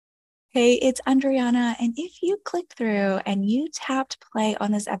Hey, it's Andriana. And if you clicked through and you tapped play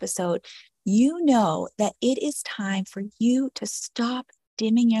on this episode, you know that it is time for you to stop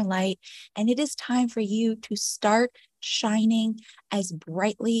dimming your light and it is time for you to start shining as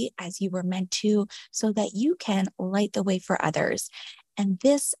brightly as you were meant to so that you can light the way for others. And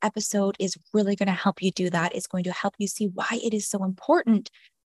this episode is really going to help you do that. It's going to help you see why it is so important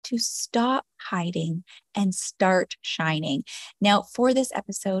to stop hiding and start shining. Now, for this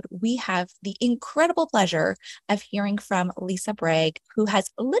episode, we have the incredible pleasure of hearing from Lisa Bragg, who has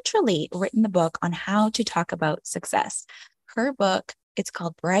literally written the book on how to talk about success. Her book, it's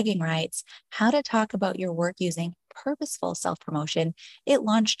called Bragging Rights: How to Talk About Your Work Using Purposeful Self-Promotion. It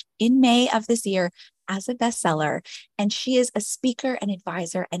launched in May of this year as a bestseller, and she is a speaker, an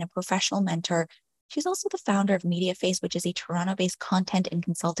advisor, and a professional mentor. She's also the founder of MediaFace, which is a Toronto-based content and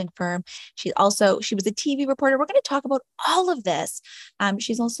consulting firm. She was a TV reporter. We're going to talk about all of this.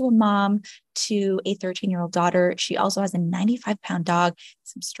 She's also a mom to a 13-year-old daughter. She also has a 95-pound dog,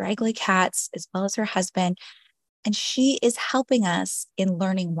 some straggly cats, as well as her husband. And she is helping us in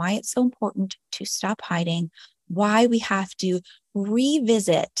learning why it's so important to stop hiding, why we have to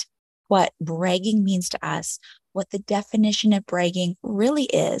revisit what bragging means to us, what the definition of bragging really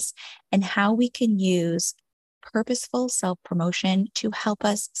is, and how we can use purposeful self-promotion to help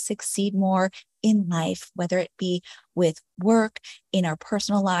us succeed more in life, whether it be with work, in our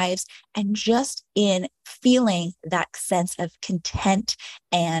personal lives, and just in feeling that sense of content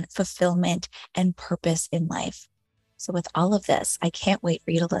and fulfillment and purpose in life. So with all of this, I can't wait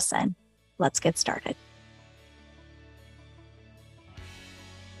for you to listen. Let's get started.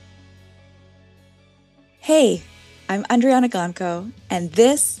 Hey, I'm Andriana Gonco, and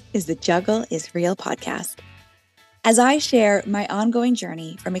this is the Juggle is Real podcast. As I share my ongoing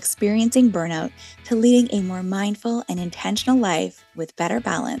journey from experiencing burnout to leading a more mindful and intentional life with better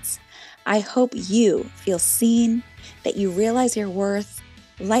balance, I hope you feel seen, that you realize your worth,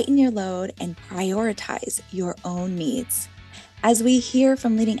 lighten your load, and prioritize your own needs. As we hear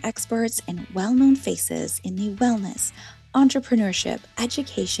from leading experts and well-known faces in the wellness, entrepreneurship,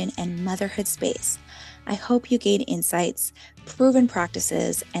 education, and motherhood space, I hope you gain insights, proven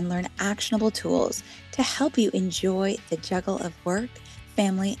practices, and learn actionable tools to help you enjoy the juggle of work,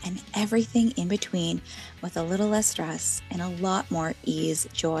 family, and everything in between with a little less stress and a lot more ease,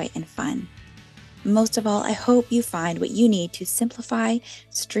 joy, and fun. Most of all, I hope you find what you need to simplify,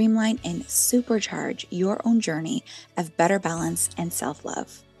 streamline, and supercharge your own journey of better balance and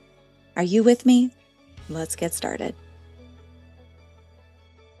self-love. Are you with me? Let's get started.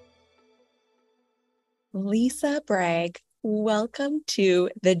 Lisa Bragg, welcome to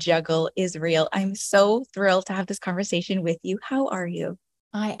The Juggle is Real. I'm so thrilled to have this conversation with you. How are you?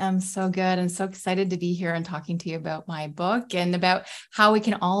 I am so good and so excited to be here and talking to you about my book and about how we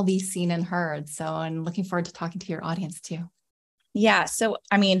can all be seen and heard. I'm looking forward to talking to your audience too. Yeah. So,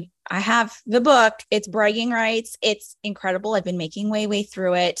 I have the book. It's Bragging Rights. It's incredible. I've been making way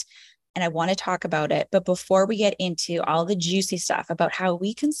through it and I want to talk about it. But before we get into all the juicy stuff about how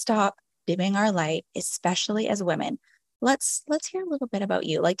we can stop dimming our light, especially as women, let's hear a little bit about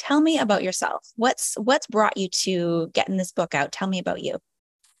you. Like, tell me about yourself. What's brought you to getting this book out? Tell me about you.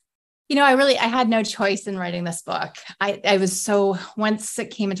 I had no choice in writing this book. I was so, once it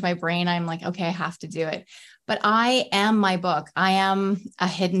came into my brain, I'm like, okay, I have to do it. But I am my book. I am a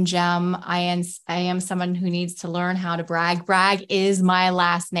hidden gem. I am someone who needs to learn how to brag. Bragg is my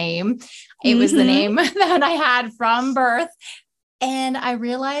last name. It was the name that I had from birth. And I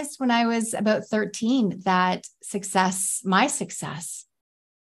realized when I was about 13 that my success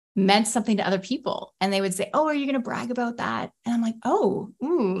meant something to other people. And they would say, "Oh, are you going to brag about that?" And I'm like, "Oh,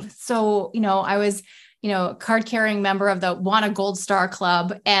 ooh." So, I was, card carrying member of the Won a Gold Star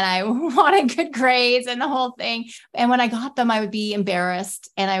Club and I wanted good grades and the whole thing. And when I got them, I would be embarrassed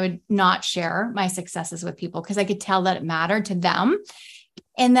and I would not share my successes with people because I could tell that it mattered to them.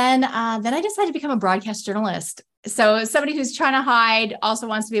 And then I decided to become a broadcast journalist. So somebody who's trying to hide also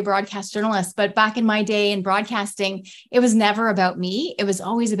wants to be a broadcast journalist. But back in my day in broadcasting, it was never about me. It was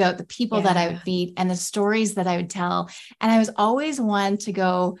always about the people that I would meet and the stories that I would tell. And I was always one to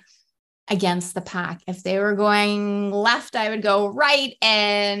go against the pack. If they were going left, I would go right.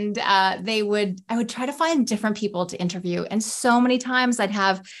 And I would try to find different people to interview. And so many times I'd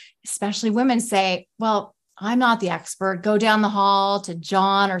have, especially women, say, "Well, I'm not the expert. Go down the hall to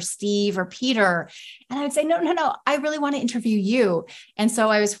John or Steve or Peter. And I would say, no, I really want to interview you. And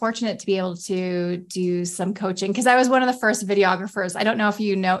so I was fortunate to be able to do some coaching because I was one of the first videographers. I don't know if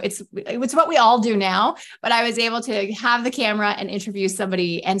you know, it's what we all do now, but I was able to have the camera and interview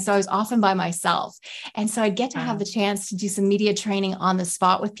somebody. And so I was often by myself. And so I'd get to have the chance to do some media training on the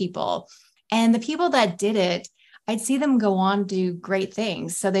spot with people. And the people that did it, I'd see them go on to do great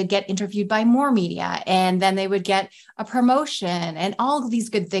things. So they'd get interviewed by more media, and then they would get a promotion, and all of these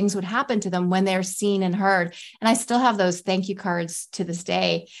good things would happen to them when they're seen and heard. And I still have those thank you cards to this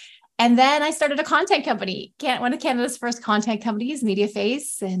day. And then I started a content company, one of Canada's first content companies,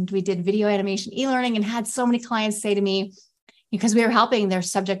 MediaFace. And we did video animation, e-learning, and had so many clients say to me, because we were helping their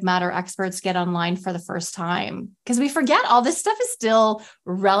subject matter experts get online for the first time. Because we forget all this stuff is still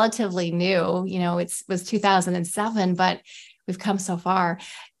relatively new. It was 2007, but we've come so far.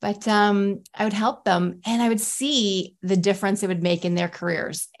 But I would help them, and I would see the difference it would make in their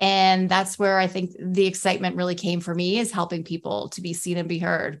careers. And that's where I think the excitement really came for me, is helping people to be seen and be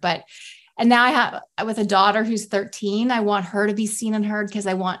heard. And now I have, with a daughter who's 13, I want her to be seen and heard, because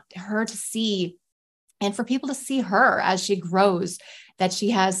I want her to see, and for people to see her as she grows, that she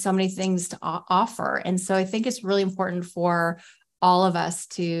has so many things to offer. And so I think it's really important for all of us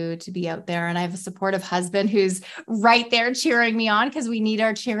to be out there. And I have a supportive husband who's right there cheering me on, because we need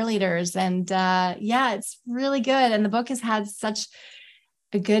our cheerleaders. And it's really good. And the book has had such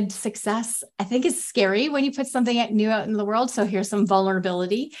a good success. I think it's scary when you put something new out in the world. So here's some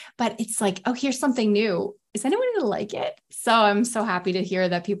vulnerability, but it's like, oh, here's something new. Is anyone going to like it? So I'm so happy to hear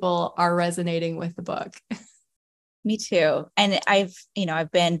that people are resonating with the book. Me too. And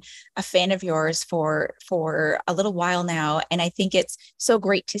I've been a fan of yours for a little while now. And I think it's so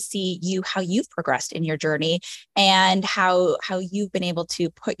great to see how you've progressed in your journey, and how you've been able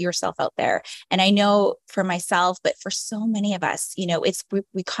to put yourself out there. And I know for myself, but for so many of us,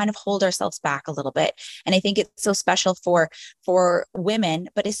 we kind of hold ourselves back a little bit. And I think it's so special for women,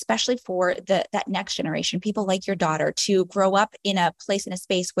 but especially for that next generation, people like your daughter, to grow up in a place, in a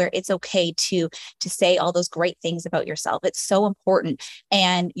space where it's okay to say all those great things about yourself. It's so important.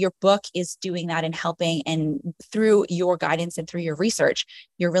 And your book is doing that and helping. And through your guidance and through your research,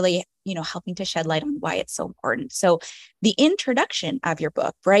 you're really, helping to shed light on why it's so important. So the introduction of your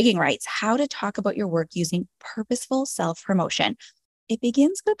book, Bragging Rights, How to Talk About Your Work Using Purposeful Self-Promotion. It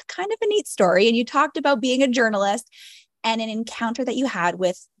begins with kind of a neat story. And you talked about being a journalist and an encounter that you had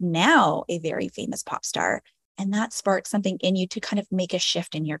with now a very famous pop star. And that sparked something in you to kind of make a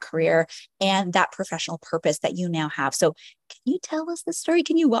shift in your career and that professional purpose that you now have. So can you tell us the story?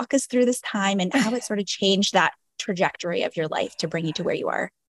 Can you walk us through this time and how it sort of changed that trajectory of your life to bring you to where you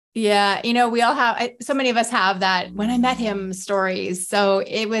are? Yeah. We all have, so many of us have that when I met him stories. So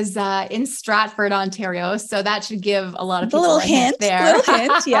it was in Stratford, Ontario. So that should give a lot of people a hint there. Little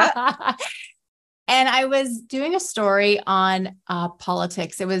hint, yeah. And I was doing a story on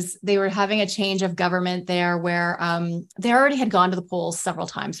politics. They were having a change of government there, where they already had gone to the polls several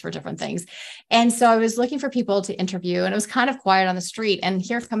times for different things. And so I was looking for people to interview, and it was kind of quiet on the street. And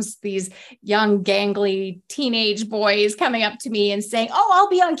here comes these young, gangly teenage boys coming up to me and saying, "Oh, I'll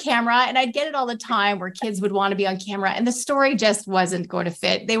be on camera." And I'd get it all the time where kids would want to be on camera. And the story just wasn't going to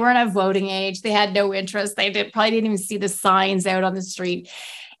fit. They weren't of voting age. They had no interest. They probably didn't even see the signs out on the street.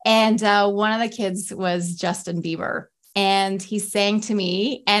 And one of the kids was Justin Bieber, and he sang to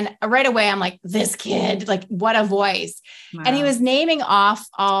me, and right away I'm like, this kid, like, what a voice. Wow. And he was naming off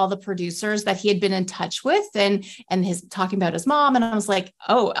all the producers that he had been in touch with, and his talking about his mom. And I was like,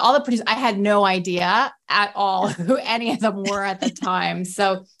 oh, all the producers, I had no idea at all who any of them were at the time.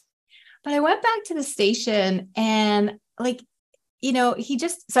 So, but I went back to the station, and I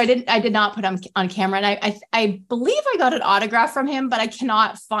did not put him on camera. And I believe I got an autograph from him, but I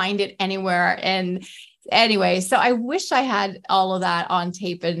cannot find it anywhere. And anyway, so I wish I had all of that on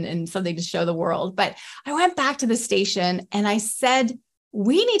tape and something to show the world. But I went back to the station and I said,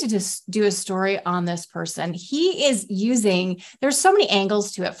 we need to just do a story on this person. There's so many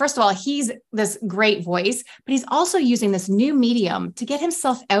angles to it. First of all, he's this great voice, but he's also using this new medium to get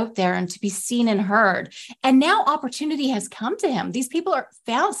himself out there and to be seen and heard. And now opportunity has come to him. These people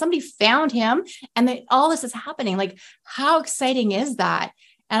somebody found him, and all this is happening. Like, how exciting is that?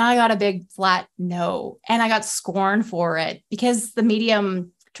 And I got a big flat no, and I got scorned for it because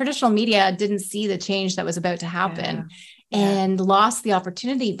traditional media didn't see the change that was about to happen. Yeah. And lost the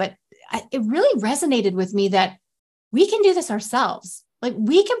opportunity. But it really resonated with me that we can do this ourselves. Like,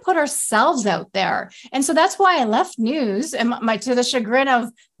 we can put ourselves out there. And so that's why I left news, and to the chagrin of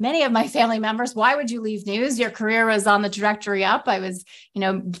many of my family members. Why would you leave news? Your career was on the trajectory up. I was,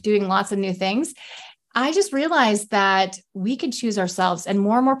 doing lots of new things. I just realized that we could choose ourselves, and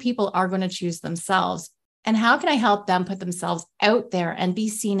more people are going to choose themselves. And how can I help them put themselves out there and be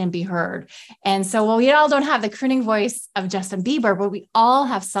seen and be heard? And so, well, we all don't have the crooning voice of Justin Bieber, but we all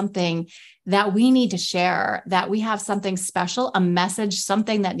have something that we need to share, that we have something special, a message,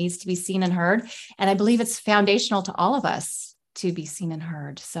 something that needs to be seen and heard. And I believe it's foundational to all of us to be seen and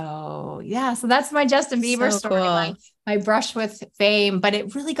heard. So yeah, so that's my Justin Bieber story, Cool. my brush with fame, but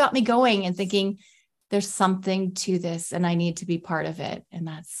it really got me going and thinking, there's something to this and I need to be part of it. And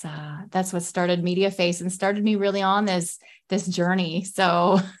that's what started Media Face and started me really on this journey.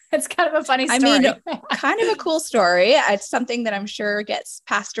 So it's kind of a funny story. I mean, kind of a cool story. It's something that I'm sure gets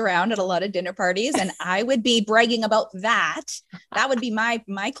passed around at a lot of dinner parties, and I would be bragging about that. That would be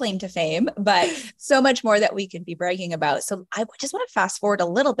my claim to fame, but so much more that we could be bragging about. So I just want to fast forward a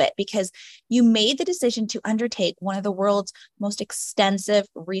little bit, because you made the decision to undertake one of the world's most extensive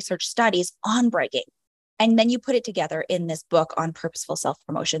research studies on bragging. And then you put it together in this book on purposeful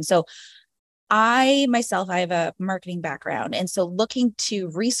self-promotion. So I have a marketing background. And so looking to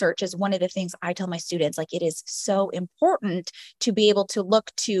research is one of the things I tell my students, like, it is so important to be able to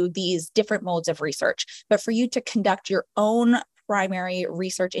look to these different modes of research, but for you to conduct your own primary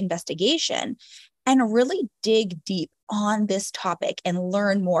research investigation and really dig deep on this topic and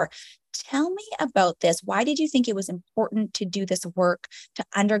learn more. Tell me about this. Why did you think it was important to do this work, to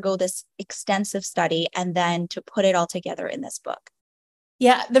undergo this extensive study, and then to put it all together in this book?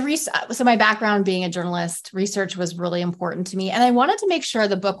 Yeah, so my background being a journalist, research was really important to me. And I wanted to make sure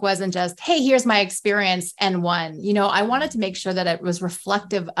the book wasn't just, hey, here's my experience and one. I wanted to make sure that it was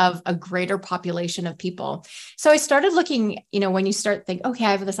reflective of a greater population of people. So I started looking, when you start thinking, okay,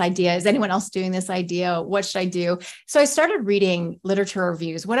 I have this idea. Is anyone else doing this idea? What should I do? So I started reading literature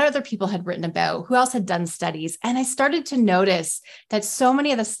reviews, what other people had written about, who else had done studies. And I started to notice that so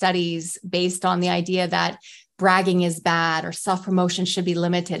many of the studies based on the idea that bragging is bad or self-promotion should be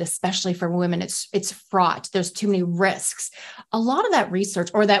limited, especially for women. It's fraught. There's too many risks. A lot of that research,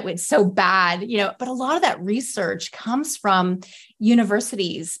 or that it's so bad, but a lot of that research comes from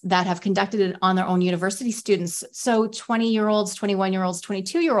universities that have conducted it on their own university students. So 20-year-olds, 21-year-olds,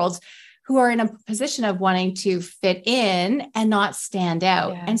 22-year-olds who are in a position of wanting to fit in and not stand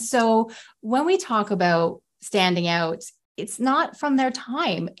out. Yeah. And so when we talk about standing out, it's not from their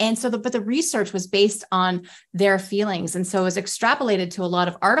time. And so, but the research was based on their feelings. And so it was extrapolated to a lot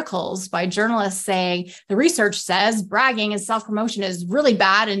of articles by journalists saying, the research says bragging and self-promotion is really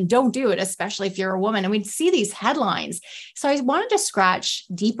bad and don't do it, especially if you're a woman. And we'd see these headlines. So I wanted to scratch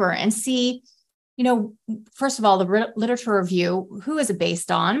deeper and see, first of all, the literature review, who is it based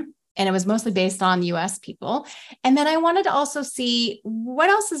on? And it was mostly based on US people. And then I wanted to also see what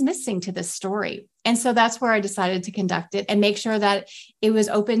else is missing to this story. And so that's where I decided to conduct it and make sure that it was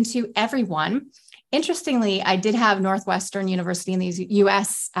open to everyone. Interestingly, I did have Northwestern University in the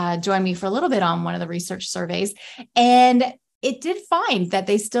US join me for a little bit on one of the research surveys. And it did find that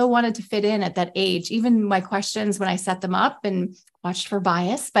they still wanted to fit in at that age. Even my questions when I set them up, and watched for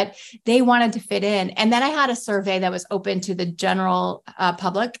bias, but they wanted to fit in. And then I had a survey that was open to the general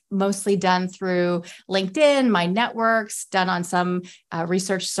public, mostly done through LinkedIn, my networks, done on some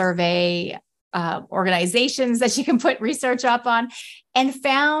research survey organizations that you can put research up on, and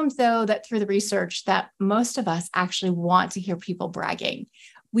found, though, that through the research that most of us actually want to hear people bragging.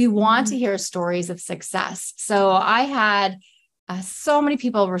 We want to hear stories of success. So I had so many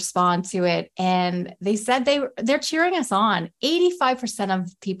people respond to it, and they said they're cheering us on. 85%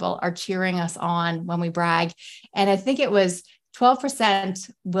 of people are cheering us on when we brag. And I think it was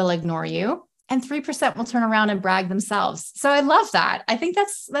 12% will ignore you, and 3% will turn around and brag themselves. So I love that. I think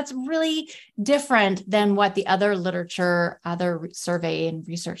that's really different than what the other literature, other survey and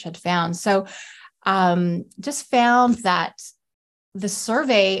research had found. So just found that the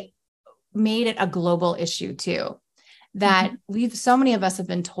survey made it a global issue too, that so many of us have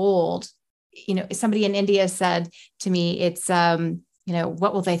been told, somebody in India said to me, it's,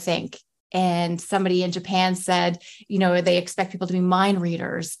 what will they think? And somebody in Japan said, they expect people to be mind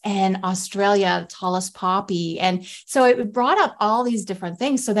readers, and Australia, tallest poppy. And so it brought up all these different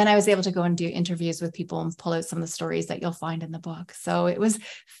things. So then I was able to go and do interviews with people and pull out some of the stories that you'll find in the book. So it was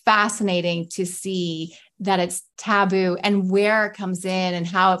fascinating to see that it's taboo and where it comes in and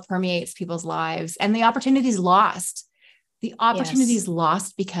how it permeates people's lives and the opportunities lost. The opportunities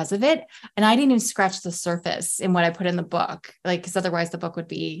lost because of it. And I didn't even scratch the surface in what I put in the book, because otherwise the book would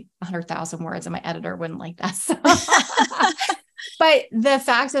be 100,000 words and my editor wouldn't like that. So. But the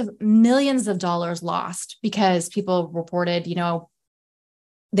fact of millions of dollars lost because people reported,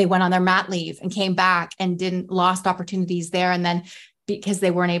 they went on their mat leave and came back and lost opportunities there. And then because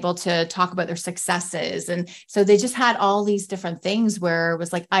they weren't able to talk about their successes. And so they just had all these different things where it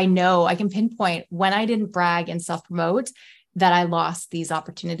was like, I know I can pinpoint when I didn't brag and self-promote that I lost these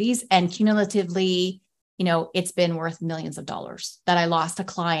opportunities. And cumulatively, it's been worth millions of dollars that I lost a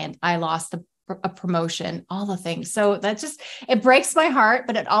client, I lost a promotion, all the things. So it breaks my heart,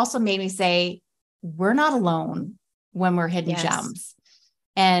 but it also made me say, we're not alone when we're hidden gems,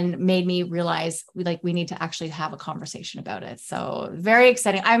 and made me realize we need to actually have a conversation about it. So very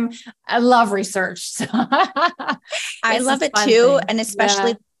exciting. I love research. So I love it too. Thing. And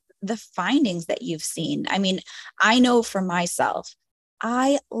especially the findings that you've seen. I mean, I know for myself,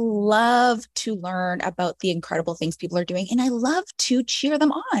 I love to learn about the incredible things people are doing. And I love to cheer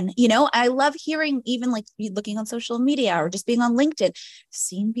them on. I love hearing, even like looking on social media or just being on LinkedIn,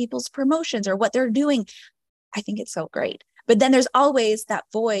 seeing people's promotions or what they're doing. I think it's so great. But then there's always that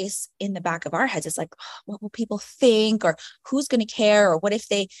voice in the back of our heads. It's like, oh, what will people think? Or who's going to care? Or what if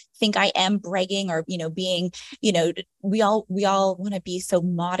they think I am bragging or, being, we all want to be so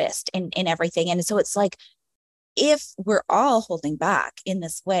modest in everything. And so it's like, if we're all holding back in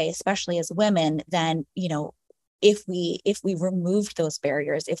this way, especially as women, then, if we removed those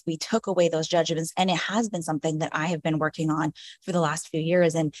barriers, if we took away those judgments, and it has been something that I have been working on for the last few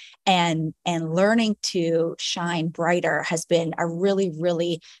years, and learning to shine brighter has been a really,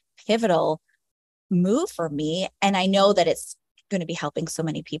 really pivotal move for me. And I know that it's going to be helping so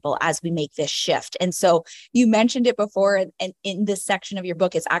many people as we make this shift. And so you mentioned it before, and in this section of your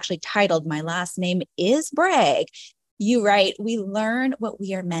book, it's actually titled, My Last Name is Bragg. You write, we learn what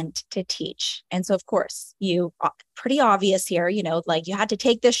we are meant to teach. And so, of course, pretty obvious here, like you had to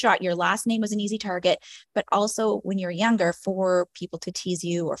take this shot. Your last name was an easy target, but also when you're younger, for people to tease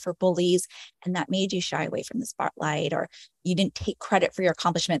you or for bullies, and that made you shy away from the spotlight, or you didn't take credit for your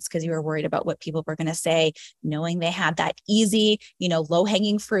accomplishments because you were worried about what people were going to say, knowing they had that easy,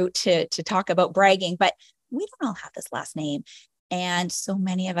 low-hanging fruit to talk about bragging. But we don't all have this last name. And so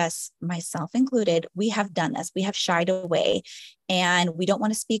many of us, myself included, we have done this. We have shied away, and we don't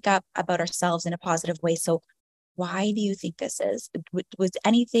want to speak up about ourselves in a positive way. So why do you think this is? Was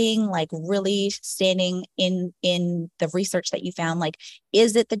anything like really standing in the research that you found? Like,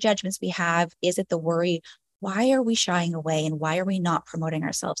 is it the judgments we have? Is it the worry? Why are we shying away, and why are we not promoting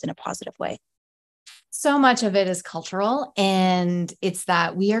ourselves in a positive way? So much of it is cultural, and it's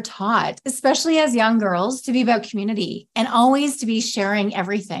that we are taught, especially as young girls, to be about community and always to be sharing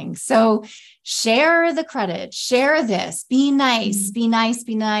everything. So share the credit, share this, be nice, be nice,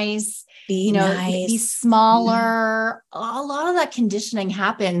 be nice, nice. Be smaller. A lot of that conditioning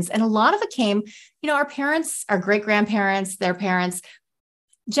happens. And a lot of it came, our parents, our great-grandparents, their parents,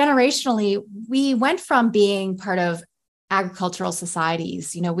 generationally, we went from being part of agricultural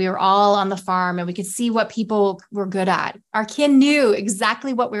societies. We were all on the farm and we could see what people were good at. Our kin knew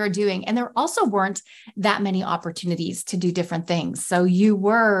exactly what we were doing. And there also weren't that many opportunities to do different things. So you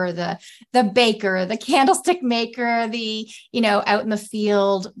were the baker, the candlestick maker, out in the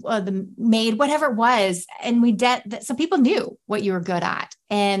field, the maid, whatever it was. And so people knew what you were good at.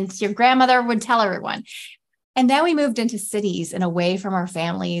 And your grandmother would tell everyone. And then we moved into cities and away from our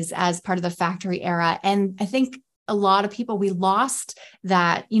families as part of the factory era. And I think a lot of people, we lost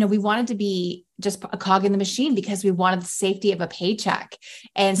that, we wanted to be just a cog in the machine because we wanted the safety of a paycheck.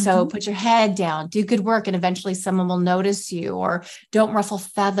 And so put your head down, do good work, and eventually someone will notice you, or don't ruffle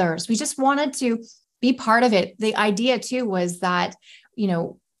feathers. We just wanted to be part of it. The idea too was that,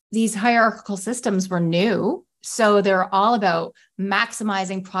 these hierarchical systems were new. So they're all about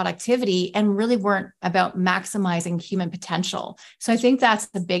maximizing productivity and really weren't about maximizing human potential. So I think that's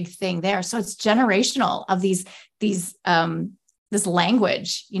the big thing there. So it's generational of this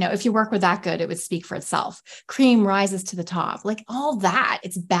language. If you work with that good, it would speak for itself. Cream rises to the top, like all that.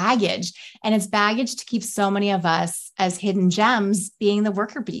 It's baggage, and it's baggage to keep so many of us as hidden gems being the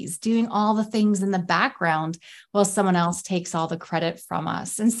worker bees, doing all the things in the background while someone else takes all the credit from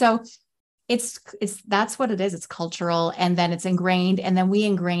us. And so that's what it is. It's cultural, and then it's ingrained, and then we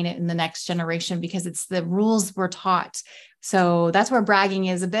ingrain it in the next generation because it's the rules we're taught. So that's where bragging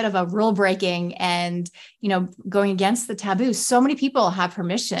is a bit of a rule breaking and, going against the taboo. So many people have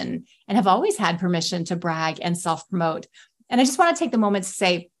permission and have always had permission to brag and self-promote. And I just want to take the moment to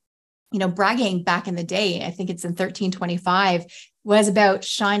say, bragging back in the day, I think it's in 1325, was about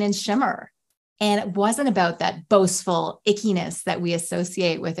shine and shimmer. And it wasn't about that boastful ickiness that we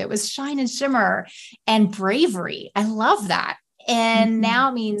associate with it. It was shine and shimmer and bravery. I love that. And now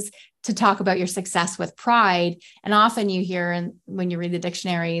it means to talk about your success with pride. And often you hear, and when you read the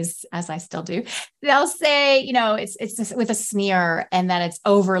dictionaries, as I still do, they'll say, it's just with a sneer, and that it's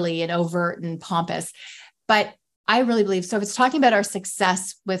overly and overt and pompous. But I really believe so. If it's talking about our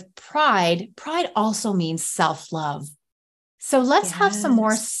success with pride, pride also means self-love. So let's have some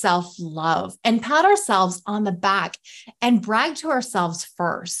more Yes. self-love and pat ourselves on the back and brag to ourselves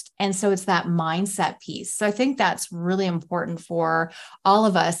first. And so it's that mindset piece. So I think that's really important for all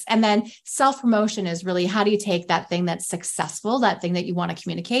of us. And then self-promotion is really, how do you take that thing that's successful, that thing that you want to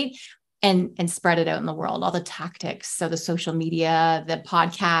communicate, and spread it out in the world, all the tactics. So the social media, the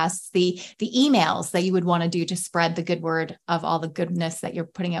podcasts, the emails that you would want to do to spread the good word of all the goodness that you're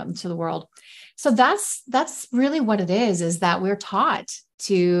putting out into the world. So that's really what it is that we're taught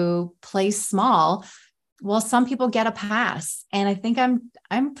to play small. Well, some people get a pass. And I think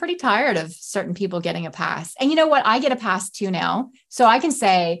I'm pretty tired of certain people getting a pass. And you know what? I get a pass too now. So I can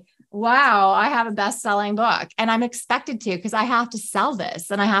say, wow, I have a best-selling book and I'm expected to, because I have to sell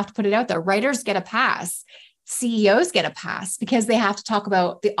this and I have to put it out there. Writers get a pass. CEOs get a pass because they have to talk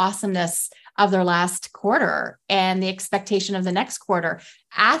about the awesomeness of their last quarter and the expectation of the next quarter.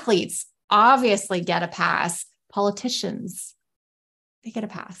 Athletes obviously get a pass. Politicians, they get a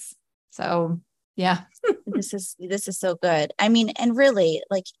pass. So yeah. This is so good. I mean, and really,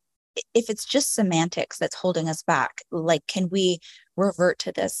 like, if it's just semantics that's holding us back, like, can we revert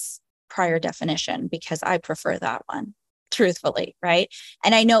to this prior definition? Because I prefer that one, truthfully, right?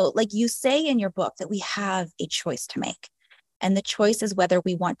 And I know, like you say in your book, that we have a choice to make. And the choice is whether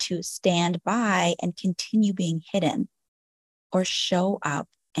we want to stand by and continue being hidden or show up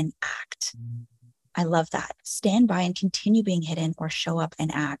and act. I love that. Stand by and continue being hidden or show up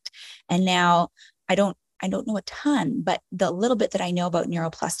and act. And now I don't know a ton, but the little bit that I know about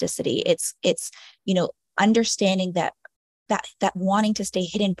neuroplasticity, it's, understanding that wanting to stay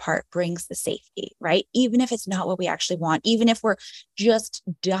hidden part brings the safety, right? Even if it's not what we actually want, even if we're just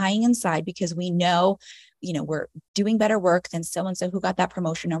dying inside because we know, we're doing better work than so-and-so who got that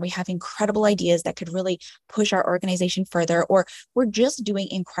promotion, or we have incredible ideas that could really push our organization further, or we're just doing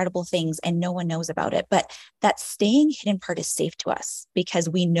incredible things and no one knows about it. But that staying hidden part is safe to us because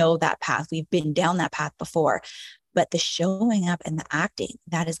we know that path. We've been down that path before. But the showing up and the acting,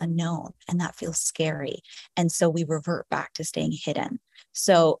 that is unknown and that feels scary. And so we revert back to staying hidden.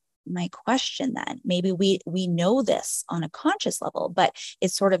 So my question then, maybe we know this on a conscious level, but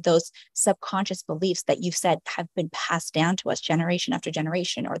it's sort of those subconscious beliefs that you've said have been passed down to us generation after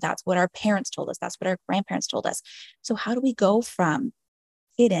generation, or that's what our parents told us, that's what our grandparents told us. So how do we go from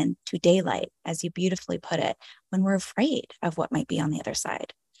hidden to daylight, as you beautifully put it, when we're afraid of what might be on the other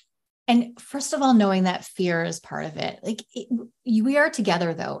side? And first of all, knowing that fear is part of it. We are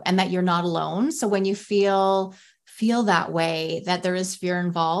together though, and that you're not alone. So when you feel that way, that there is fear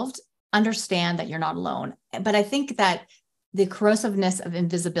involved, understand that you're not alone. But I think that the corrosiveness of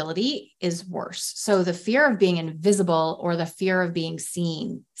invisibility is worse. So the fear of being invisible or the fear of being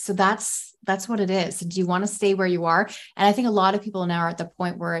seen. So that's what it is. So do you want to stay where you are? And I think a lot of people now are at the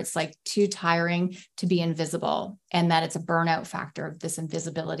point where it's like too tiring to be invisible, and that it's a burnout factor of this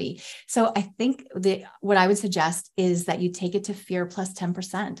invisibility. So I think what I would suggest is that you take it to fear plus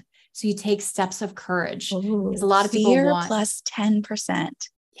 10%. So you take steps of courage. Because a lot of people fear want plus 10%.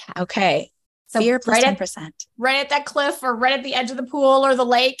 Yeah. Okay. So fear plus 10%. Right at that cliff or right at the edge of the pool or the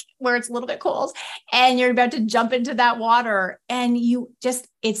lake where it's a little bit cold and you're about to jump into that water, and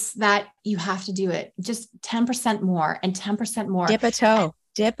it's that you have to do it just 10% more and 10% more. Dip a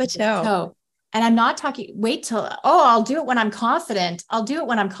toe. And I'm not talking, wait till, I'll do it when I'm confident.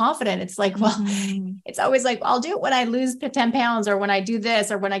 It's like, well, it's always like, I'll do it when I lose 10 pounds, or when I do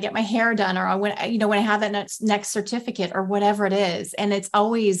this, or when I get my hair done, or when I have that next certificate or whatever it is. And it's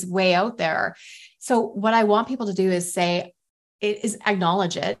always way out there. So what I want people to do is say, it is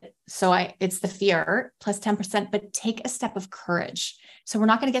acknowledge it. So it's the fear plus 10%, but take a step of courage. So we're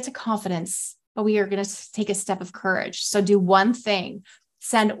not going to get to confidence, but we are going to take a step of courage. So do one thing.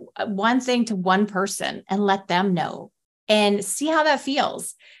 Send one thing to one person and let them know, and see how that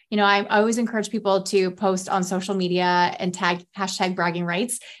feels. I always encourage people to post on social media and tag #bragging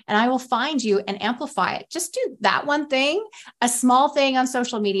rights, and I will find you and amplify it. Just do that one thing, a small thing on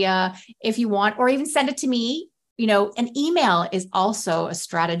social media if you want, or even send it to me. An email is also a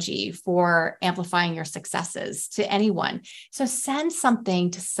strategy for amplifying your successes to anyone. So send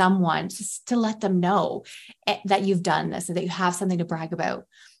something to someone just to let them know that you've done this and that you have something to brag about.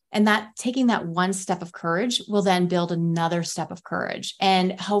 And that taking that one step of courage will then build another step of courage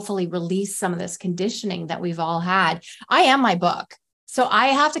and hopefully release some of this conditioning that we've all had. I am my book. So I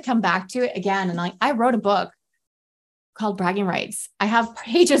have to come back to it again. And I wrote a book called Bragging Rights. I have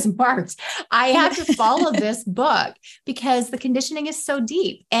pages marked. I have to follow this book because the conditioning is so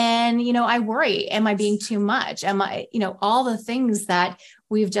deep. And, I worry, am I being too much? Am I, all the things that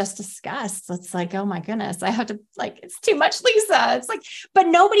we've just discussed. It's like, oh my goodness, I have to it's too much, Lisa. It's like, but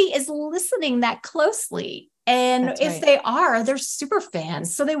nobody is listening that closely. And That's if right. they are, they're super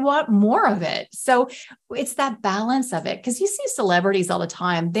fans. So they want more of it. So it's that balance of it. Because you see celebrities all the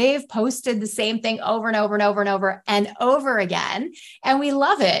time. They've posted the same thing over and over and over and over and over again. And we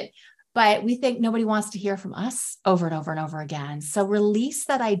love it. But we think nobody wants to hear from us over and over and over again. So release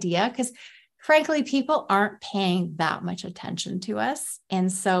that idea, because frankly, people aren't paying that much attention to us.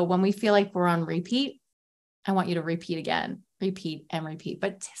 And so when we feel like we're on repeat, I want you to repeat again, repeat and repeat,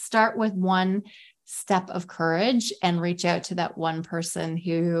 but start with one step of courage and reach out to that one person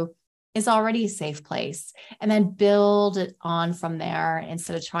who is already a safe place, and then build it on from there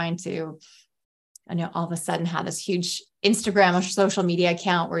instead of trying to, all of a sudden have this huge Instagram or social media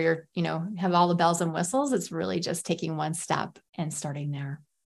account where you're, have all the bells and whistles. It's really just taking one step and starting there.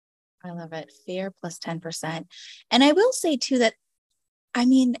 I love it. Fear plus 10%. And I will say too that,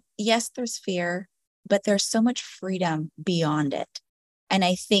 yes, there's fear, but there's so much freedom beyond it. And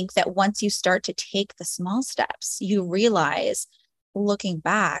I think that once you start to take the small steps, you realize, looking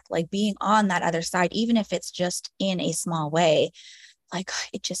back, like being on that other side, even if it's just in a small way, like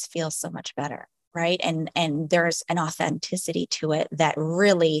it just feels so much better. Right. And there's an authenticity to it that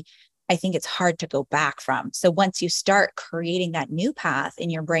really, I think it's hard to go back from. So once you start creating that new path in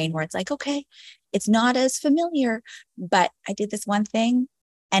your brain where it's like, okay, it's not as familiar, but I did this one thing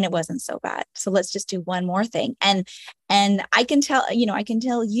and it wasn't so bad. So let's just do one more thing. And I can tell, I can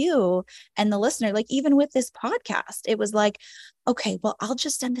tell you and the listener, like even with this podcast, it was like, okay, well, I'll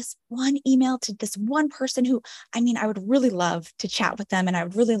just send this one email to this one person who, I would really love to chat with them and I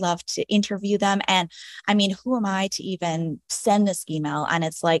would really love to interview them. And who am I to even send this email? And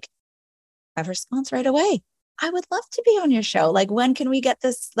it's like, I have a response right away. I would love to be on your show. Like, when can we get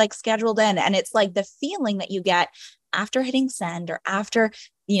this scheduled in? And it's like the feeling that you get after hitting send or after,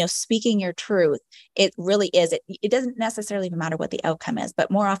 speaking your truth. It really is. It doesn't necessarily even matter what the outcome is,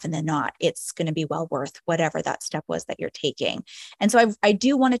 but more often than not, it's going to be well worth whatever that step was that you're taking. And so I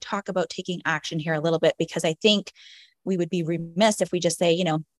do want to talk about taking action here a little bit, because I think we would be remiss if we just say,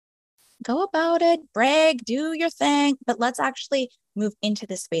 go about it, brag, do your thing, but let's actually move into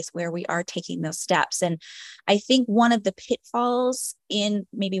the space where we are taking those steps. And I think one of the pitfalls in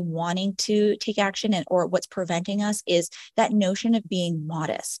maybe wanting to take action or what's preventing us is that notion of being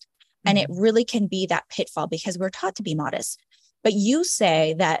modest. And it really can be that pitfall because we're taught to be modest. But you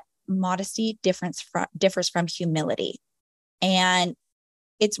say that modesty differs from humility. And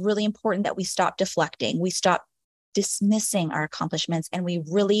it's really important that we stop deflecting. We stop dismissing our accomplishments, and we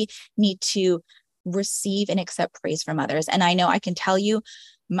really need to receive and accept praise from others. And I know I can tell you,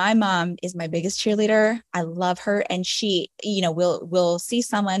 my mom is my biggest cheerleader. I love her. And she, will see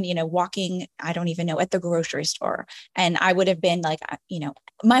someone, walking, I don't even know, at the grocery store. And I would have been like,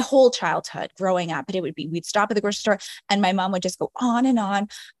 my whole childhood growing up, but we'd stop at the grocery store and my mom would just go on and on,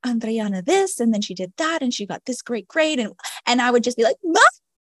 Andriana this, and then she did that, and she got this great grade. And I would just be like, Mom!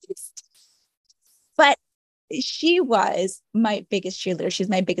 But she was my biggest cheerleader. She's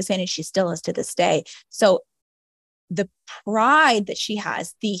my biggest fan, and she still is to this day. So the pride that she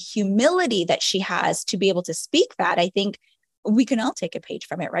has, the humility that she has to be able to speak that, I think we can all take a page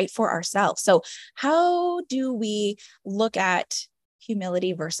from it, right? For ourselves. So how do we look at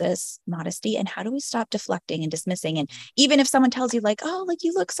humility versus modesty, and how do we stop deflecting and dismissing? And even if someone tells you like, oh, like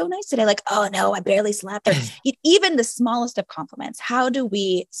you look so nice today, like, oh no, I barely slept, or even the smallest of compliments, how do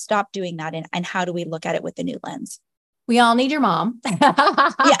we stop doing that? And how do we look at it with the new lens? We all need your mom.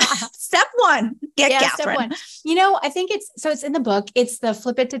 Yeah. Step one, get Catherine. Step one. I think it's in the book. It's the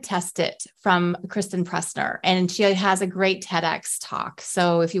Flip It to Test It from Kristen Pressner. And she has a great TEDx talk.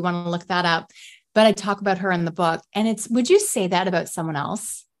 So if you want to look that up, but I talk about her in the book, and would you say that about someone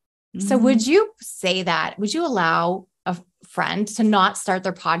else? Mm-hmm. So would you say that? Would you allow a friend to not start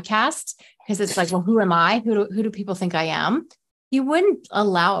their podcast? Because it's like, well, who am I? Who do people think I am? You wouldn't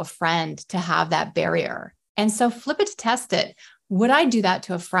allow a friend to have that barrier. And so flip it to test it. Would I do that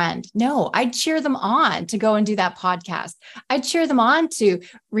to a friend? No, I'd cheer them on to go and do that podcast. I'd cheer them on to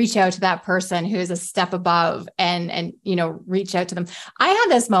reach out to that person who is a step above and reach out to them. I had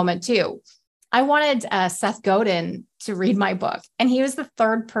this moment too. I wanted Seth Godin to read my book, and he was the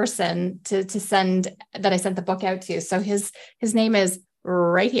third person that I sent the book out to. So his name is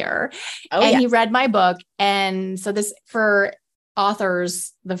right here. He read my book. And so this, for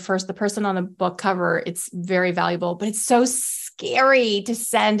authors, the person on the book cover, it's very valuable, but it's so scary to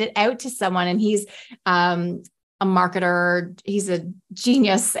send it out to someone. And he's a marketer. He's a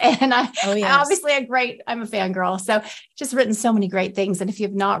genius. And Oh, yes. obviously I'm a fangirl. So just written so many great things. And if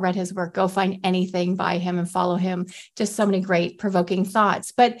you've not read his work, go find anything by him and follow him. Just so many great provoking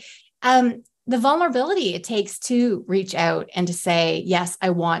thoughts. But the vulnerability it takes to reach out and to say, yes, I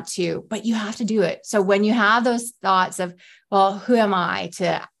want to, but you have to do it. So when you have those thoughts of, well, who am I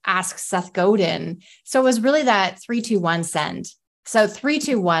to ask Seth Godin? So it was really that 3-2-1 send. So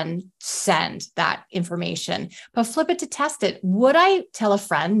 3-2-1, send that information, but flip it to test it. Would I tell a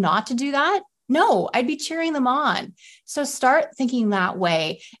friend not to do that? No, I'd be cheering them on. So start thinking that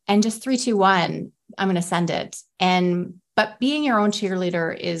way and just 3-2-1, I'm going to send it. But being your own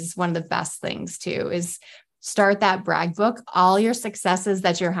cheerleader is one of the best things too, is start that brag book, all your successes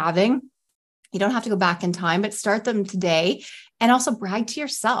that you're having. You don't have to go back in time, but start them today and also brag to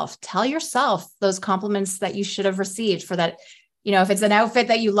yourself. Tell yourself those compliments that you should have received for that. If it's an outfit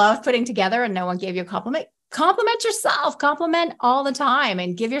that you love putting together and no one gave you a compliment yourself, compliment all the time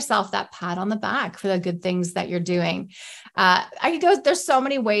and give yourself that pat on the back for the good things that you're doing. I could go, there's so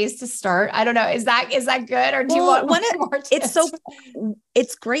many ways to start. I don't know. Is that good? Or do you want more tips?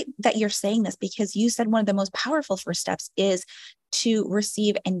 It's great that you're saying this, because you said one of the most powerful first steps is to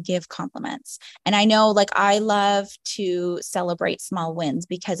receive and give compliments. And I know, like, I love to celebrate small wins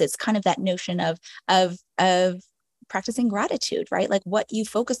because it's kind of that notion of practicing gratitude, right? Like, what you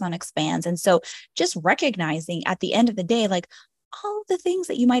focus on expands. And so just recognizing at the end of the day, like, all the things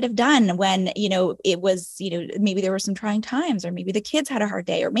that you might have done when, it was, maybe there were some trying times, or maybe the kids had a hard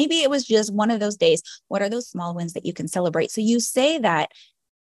day, or maybe it was just one of those days. What are those small wins that you can celebrate? So you say that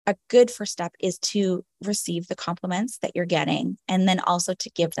a good first step is to receive the compliments that you're getting, and then also to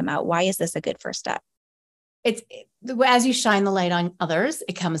give them out. Why is this a good first step? As you shine the light on others,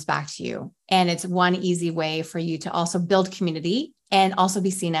 it comes back to you. And it's one easy way for you to also build community and also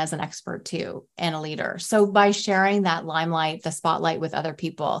be seen as an expert too, and a leader. So by sharing that limelight, the spotlight with other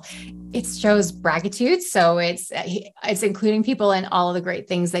people, it shows gratitude. So it's including people in all of the great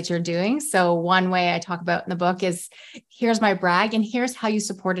things that you're doing. So one way I talk about in the book is, here's my brag and here's how you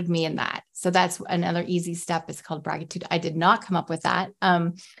supported me in that. So that's another easy step. It's called gratitude. I did not come up with that.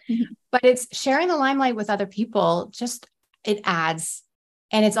 But it's sharing the limelight with other people. It adds.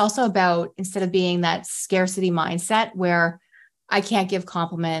 And it's also about, instead of being that scarcity mindset where I can't give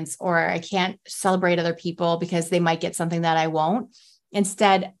compliments or I can't celebrate other people because they might get something that I won't.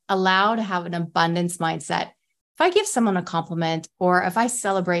 Instead, allow to have an abundance mindset. If I give someone a compliment, or if I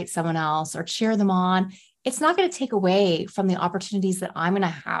celebrate someone else or cheer them on, it's not going to take away from the opportunities that I'm going to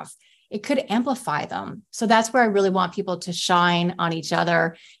have. It could amplify them. So that's where I really want people to shine on each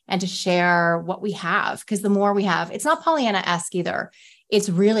other and to share what we have. Because the more we have, it's not Pollyanna-esque either. It's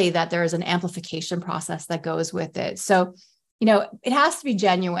really that there is an amplification process that goes with it. So it has to be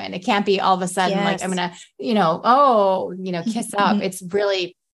genuine. It can't be all of a sudden, Yes. like, I'm going to, kiss up. It's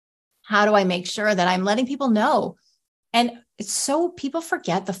really, how do I make sure that I'm letting people know? And it's so people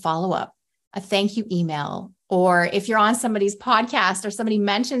forget the follow-up, a thank you email, or if you're on somebody's podcast or somebody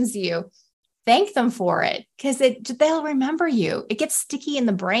mentions you, thank them for it, because they'll remember you. It gets sticky in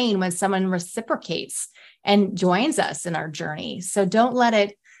the brain when someone reciprocates and joins us in our journey. So don't let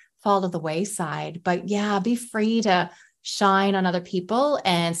it fall to the wayside, but be free to shine on other people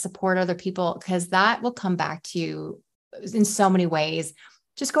and support other people, because that will come back to you in so many ways.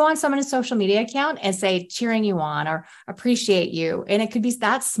 Just go on someone's social media account and say, cheering you on or appreciate you. And it could be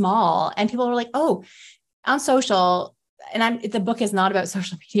that small. And people are like, oh, on social. And the book is not about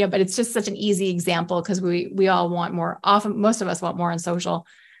social media, but it's just such an easy example, because we all want more. Often, most of us want more on social.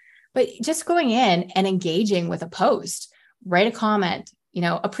 But just going in and engaging with a post, write a comment,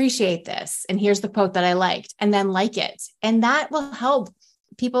 appreciate this. And here's the quote that I liked, and then like it. And that will help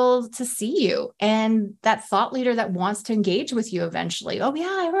people to see you and that thought leader that wants to engage with you eventually. Oh yeah,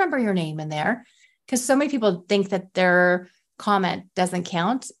 I remember your name in there. Because so many people think that their comment doesn't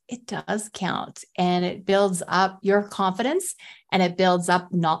count. It does count. And it builds up your confidence, and it builds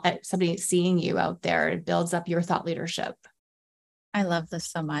up not somebody seeing you out there. It builds up your thought leadership. I love this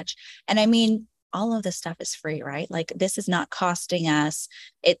so much. And I mean, all of this stuff is free, right? Like, this is not costing us.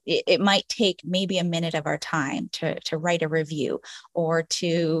 It might take maybe a minute of our time to write a review, or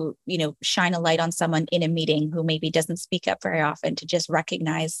to, shine a light on someone in a meeting who maybe doesn't speak up very often, to just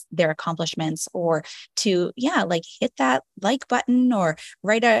recognize their accomplishments, or to, hit that like button, or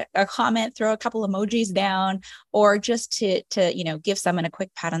write a comment, throw a couple emojis down, or just to give someone a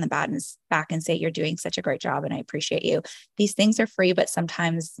quick pat on the back and say, you're doing such a great job and I appreciate you. These things are free, but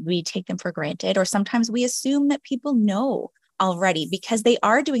sometimes we take them for granted, or sometimes we assume that people know already because they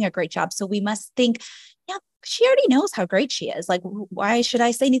are doing a great job. So we must think, yeah, she already knows how great she is. Like, why should I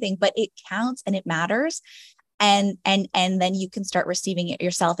say anything? But it counts and it matters. And then you can start receiving it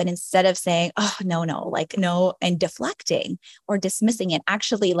yourself. And instead of saying, oh, no, like no, and deflecting or dismissing it,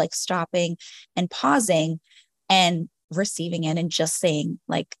 actually like stopping and pausing and receiving it and just saying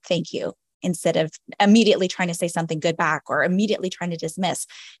like, thank you, instead of immediately trying to say something good back or immediately trying to dismiss.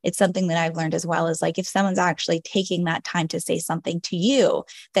 It's something that I've learned as well, is like, if someone's actually taking that time to say something to you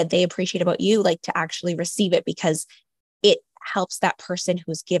that they appreciate about you, like to actually receive it, because it helps that person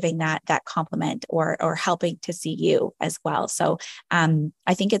who's giving that compliment or helping to see you as well. So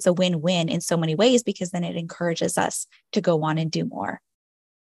I think it's a win-win in so many ways, because then it encourages us to go on and do more.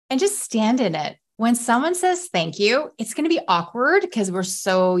 And just stand in it. When someone says thank you, it's going to be awkward because we're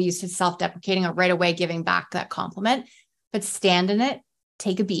so used to self-deprecating or right away giving back that compliment, but stand in it,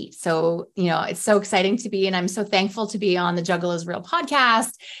 take a beat. So, it's so exciting to be, and I'm so thankful to be on the Juggle is Real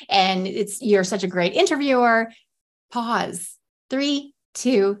podcast. And you're such a great interviewer. Pause. 3,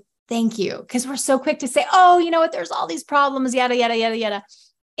 2, thank you. Because we're so quick to say, oh, you know what, there's all these problems, yada, yada, yada, yada.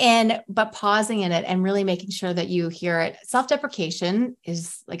 But pausing in it and really making sure that you hear it. Self-deprecation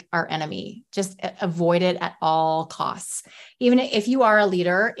is like our enemy. Just avoid it at all costs. Even if you are a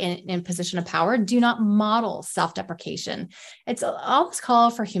leader in a position of power, do not model self-deprecation. It's always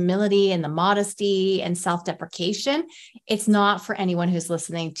called for humility and the modesty and self-deprecation. It's not for anyone who's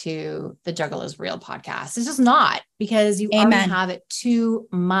listening to the Juggle is Real podcast. It's just not, because you Amen. already have it too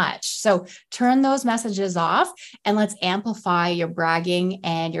much. So turn those messages off and let's amplify your bragging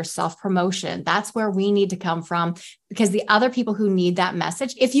and your self-promotion. That's where we need to come from, because the other people who need that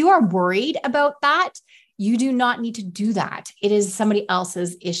message, if you are worried about that, you do not need to do that. It is somebody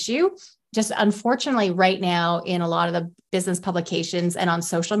else's issue. Just unfortunately, right now, in a lot of the business publications and on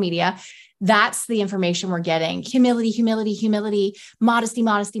social media, that's the information we're getting. Humility, humility, humility, modesty,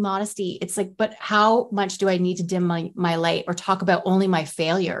 modesty, modesty. It's like, but how much do I need to dim my light or talk about only my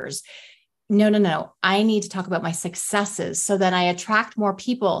failures? No. I need to talk about my successes, so that I attract more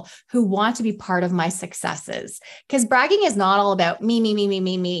people who want to be part of my successes. Because bragging is not all about me, me, me, me,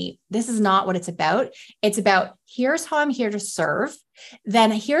 me, me. This is not what it's about. It's about, here's how I'm here to serve. Then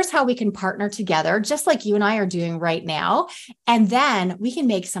here's how we can partner together, just like you and I are doing right now. And then we can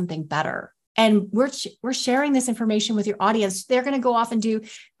make something better. And we're sharing this information with your audience. They're going to go off and do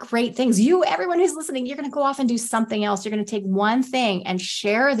great things. Everyone who's listening, you're going to go off and do something else. You're going to take one thing and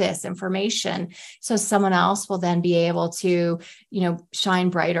share this information, so someone else will then be able to, shine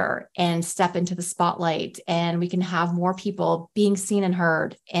brighter and step into the spotlight. And we can have more people being seen and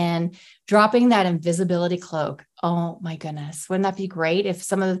heard and dropping that invisibility cloak. Oh my goodness. Wouldn't that be great if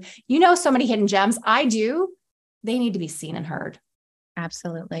so many hidden gems? I do. They need to be seen and heard.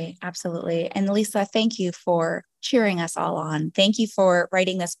 Absolutely. Absolutely. And Lisa, thank you for cheering us all on. Thank you for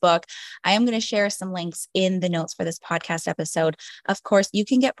writing this book. I am going to share some links in the notes for this podcast episode. Of course, you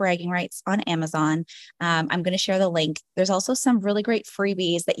can get bragging rights on Amazon. I'm going to share the link. There's also some really great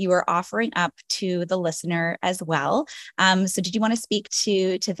freebies that you are offering up to the listener as well. So did you want to speak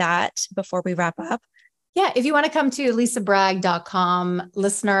to that before we wrap up? Yeah. If you want to come to lisabragg.com,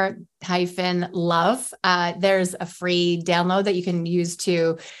 listener-love, there's a free download that you can use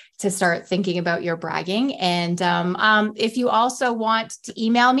to start thinking about your bragging. And if you also want to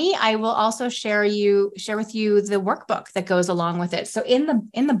email me, I will also share with you the workbook that goes along with it. So in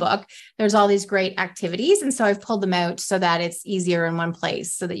the book, there's all these great activities. And so I've pulled them out so that it's easier in one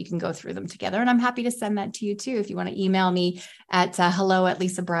place so that you can go through them together. And I'm happy to send that to you too, if you want to email me at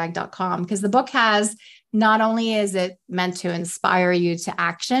hello@lisabragg.com, because the book has, not only is it meant to inspire you to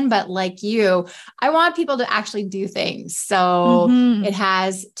action, but like you, I want people to actually do things. So it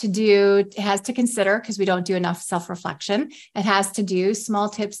has to consider, because we don't do enough self-reflection. It has to do small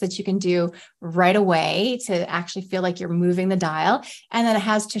tips that you can do right away to actually feel like you're moving the dial. And then it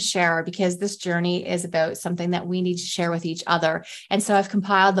has to share, because this journey is about something that we need to share with each other. And so I've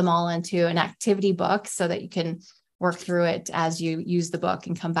compiled them all into an activity book so that you can work through it as you use the book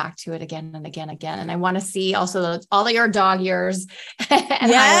and come back to it again and again and again. And I want to see also all of your dog ears and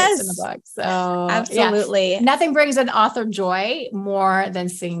highlights in the book. So absolutely. Yeah, nothing brings an author joy more than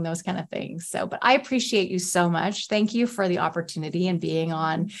seeing those kind of things. So, but I appreciate you so much. Thank you for the opportunity and being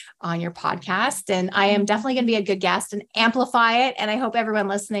on your podcast. And I am definitely going to be a good guest and amplify it. And I hope everyone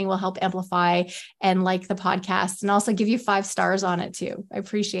listening will help amplify and like the podcast, and also give you 5 stars on it too. I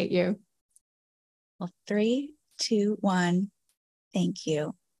appreciate you. Well, 3, 2, 1. Thank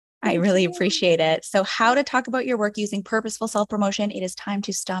you. I really appreciate it. So how to talk about your work using purposeful self-promotion. It is time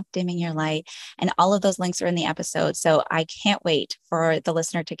to stop dimming your light. And all of those links are in the episode. So I can't wait for the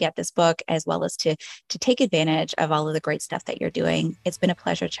listener to get this book, as well as to take advantage of all of the great stuff that you're doing. It's been a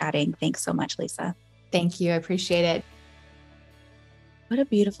pleasure chatting. Thanks so much, Lisa. Thank you. I appreciate it. What a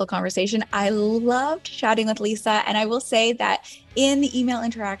beautiful conversation. I loved chatting with Lisa. And I will say that in the email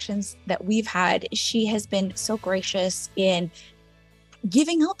interactions that we've had, she has been so gracious in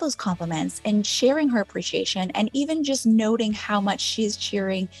giving out those compliments and sharing her appreciation, and even just noting how much she's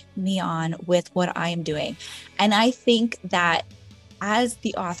cheering me on with what I am doing. And I think that as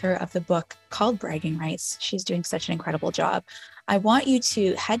the author of the book called Bragging Rights, she's doing such an incredible job. I want you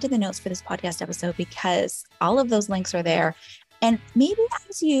to head to the notes for this podcast episode because all of those links are there. And maybe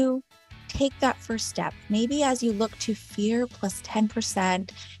as you take that first step, maybe as you look to fear plus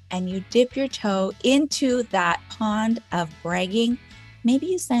 10% and you dip your toe into that pond of bragging, maybe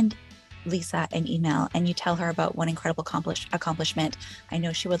you send Lisa an email and you tell her about one incredible accomplishment. I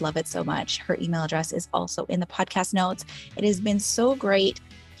know she would love it so much. Her email address is also in the podcast notes. It has been so great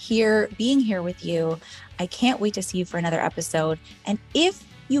being here with you. I can't wait to see you for another episode. And if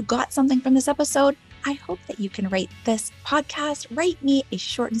you got something from this episode, I hope that you can rate this podcast, write me a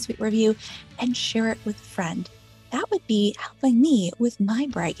short and sweet review, and share it with a friend. That would be helping me with my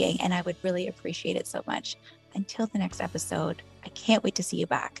bragging, and I would really appreciate it so much. Until the next episode, I can't wait to see you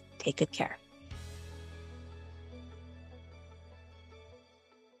back. Take good care.